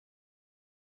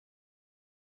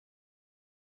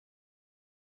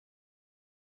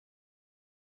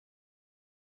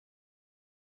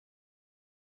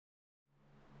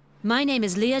My name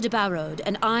is Leah de Barrode,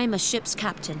 and I'm a ship's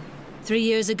captain. 3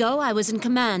 years ago, I was in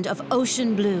command of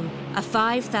Ocean Blue, a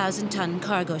 5,000-ton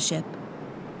cargo ship.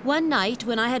 One night,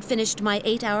 when I had finished my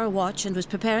 8-hour watch and was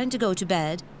preparing to go to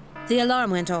bed, the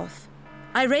alarm went off.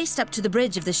 I raced up to the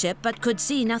bridge of the ship, but could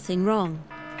see nothing wrong.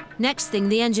 Next thing,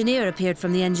 the engineer appeared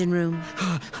from the engine room.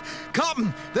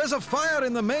 Captain, there's a fire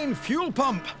in the main fuel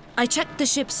pump. I checked the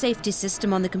ship's safety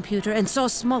system on the computer and saw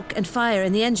smoke and fire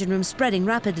in the engine room spreading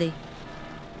rapidly.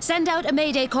 "Send out a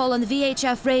Mayday call on the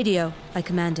VHF radio," I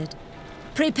commanded.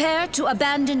 "Prepare to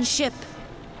abandon ship,"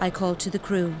 I called to the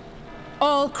crew.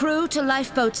 "All crew to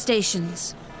lifeboat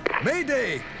stations."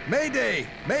 Mayday! Mayday!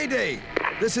 Mayday!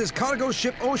 This is cargo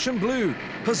ship Ocean Blue.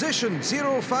 Position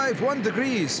 051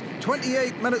 degrees,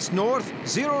 28 minutes north,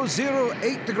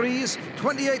 008 degrees,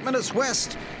 28 minutes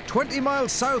west, 20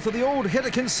 miles south of the old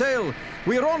Hitakin sail.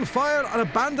 We are on fire and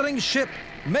abandoning ship.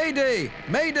 Mayday!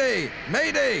 Mayday!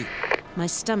 Mayday! My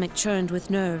stomach churned with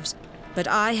nerves, but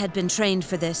I had been trained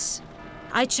for this.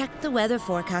 I checked the weather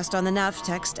forecast on the nav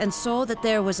text and saw that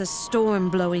there was a storm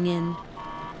blowing in.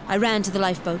 I ran to the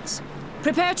lifeboats.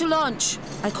 "Prepare to launch,"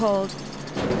 I called.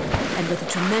 And with a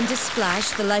tremendous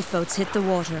splash, the lifeboats hit the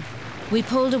water. We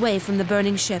pulled away from the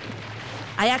burning ship.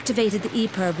 I activated the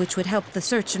EPIRB, which would help the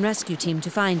search and rescue team to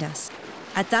find us.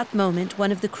 At that moment,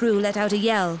 one of the crew let out a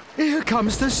yell. "Here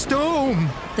comes the storm!"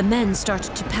 The men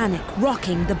started to panic,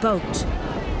 rocking the boat.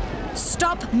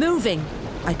 "Stop moving,"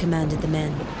 I commanded the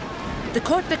men. "The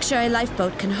Courtbicshire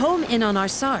lifeboat can home in on our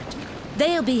SART.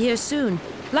 They'll be here soon.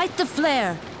 Light the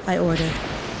flare," I ordered.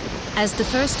 As the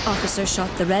first officer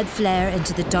shot the red flare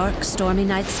into the dark, stormy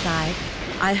night sky,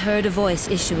 I heard a voice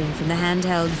issuing from the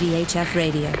handheld VHF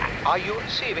radio. "Are you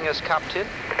receiving us, Captain?"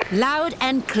 "Loud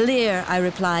and clear," I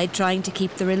replied, trying to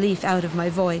keep the relief out of my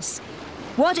voice.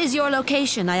 "What is your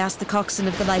location?" I asked the coxswain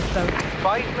of the lifeboat.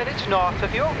 5 minutes north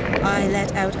of you. I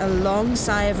let out a long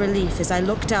sigh of relief as I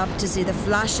looked up to see the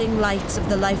flashing lights of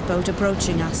the lifeboat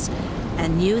approaching us,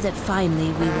 and knew that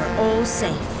finally we were all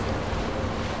safe.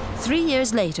 3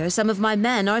 years later, some of my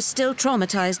men are still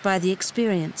traumatized by the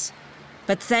experience.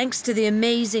 But thanks to the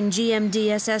amazing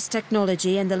GMDSS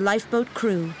technology and the lifeboat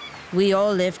crew, we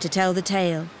all live to tell the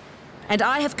tale. And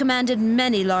I have commanded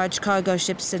many large cargo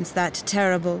ships since that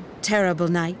terrible, terrible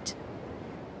night.